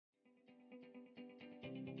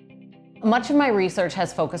Much of my research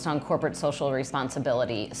has focused on corporate social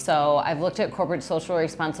responsibility. So I've looked at corporate social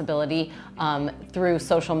responsibility through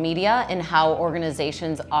social media and how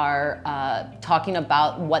organizations are talking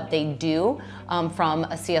about what they do from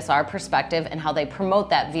a CSR perspective and how they promote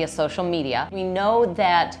that via social media. We know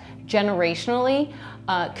that generationally,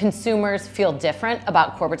 consumers feel different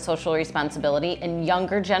about corporate social responsibility, and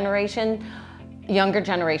younger generations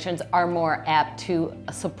are more apt to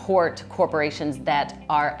support corporations that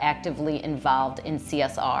are actively involved in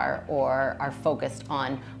CSR or are focused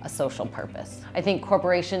on a social purpose. I think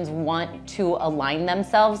corporations want to align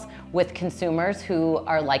themselves with consumers who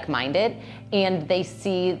are like-minded, and they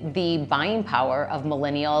see the buying power of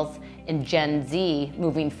millennials and Gen Z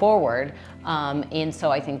moving forward. And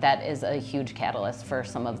so I think that is a huge catalyst for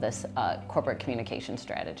some of this corporate communication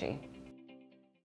strategy.